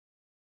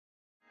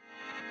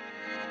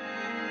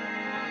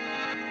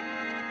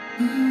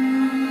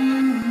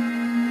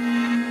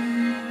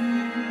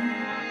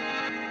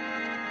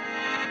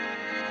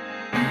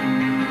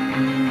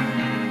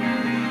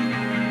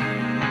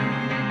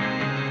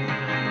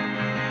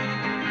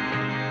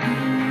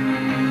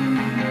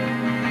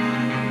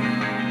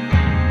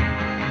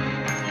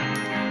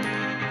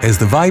As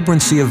the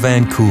vibrancy of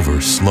Vancouver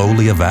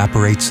slowly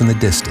evaporates in the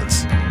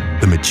distance,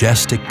 the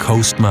majestic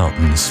coast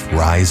mountains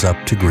rise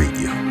up to greet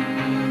you.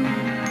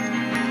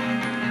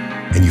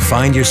 And you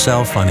find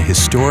yourself on a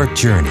historic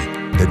journey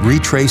that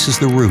retraces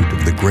the route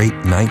of the great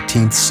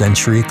 19th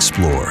century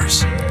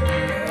explorers.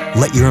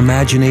 Let your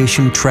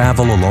imagination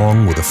travel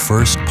along with the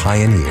first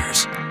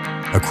pioneers,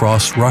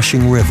 across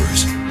rushing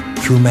rivers,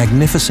 through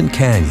magnificent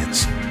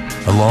canyons,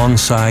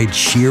 alongside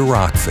sheer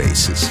rock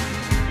faces,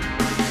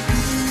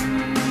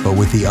 but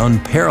with the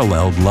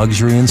unparalleled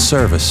luxury and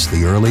service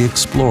the early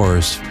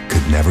explorers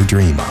could never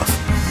dream of.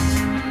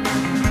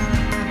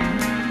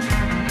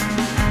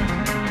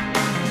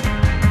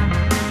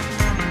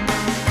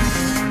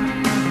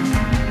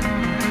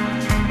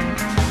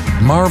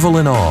 Marvel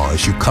in awe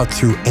as you cut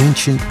through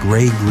ancient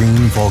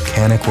gray-green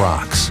volcanic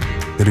rocks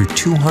that are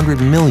 200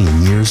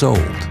 million years old.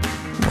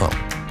 Well,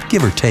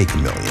 give or take a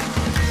million.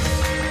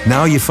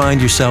 Now you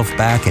find yourself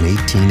back in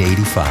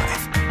 1885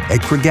 at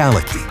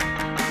Craigellachie,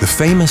 the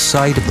famous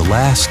site of the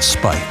last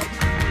spike,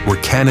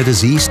 where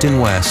Canada's east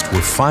and west were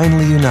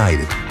finally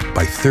united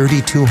by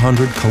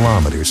 3,200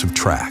 kilometers of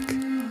track.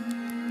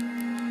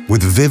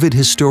 With vivid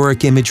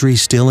historic imagery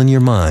still in your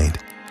mind,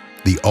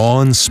 the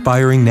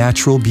awe-inspiring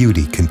natural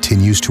beauty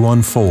continues to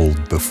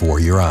unfold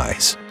before your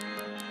eyes.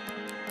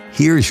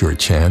 Here's your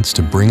chance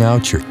to bring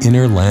out your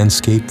inner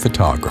landscape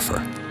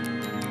photographer.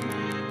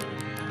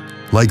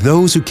 Like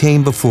those who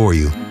came before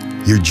you,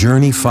 your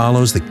journey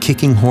follows the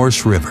Kicking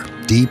Horse River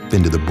deep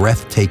into the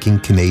breathtaking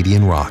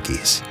Canadian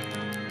Rockies.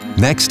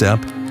 Next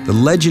up, the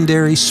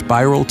legendary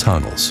spiral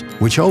tunnels,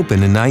 which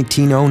opened in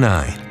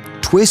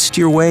 1909. Twist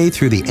your way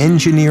through the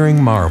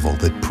engineering marvel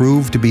that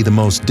proved to be the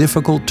most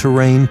difficult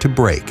terrain to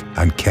break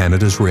on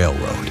Canada's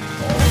railroad.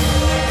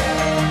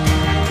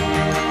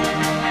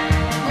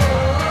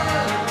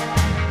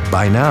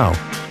 By now,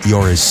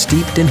 you're as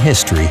steeped in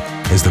history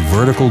as the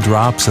vertical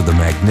drops of the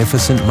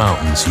magnificent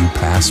mountains you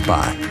pass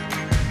by.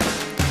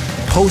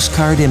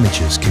 Postcard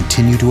images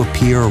continue to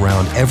appear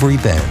around every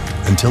bend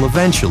until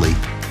eventually,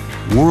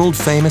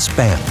 world-famous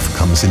Banff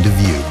comes into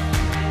view,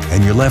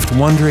 and you're left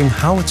wondering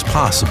how it's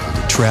possible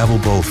to travel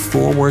both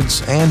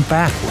forwards and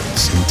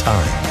backwards in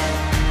time.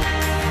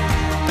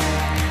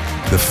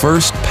 The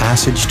first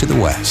passage to the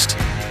west.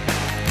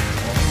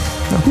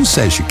 Now, who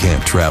says you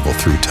can't travel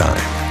through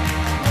time?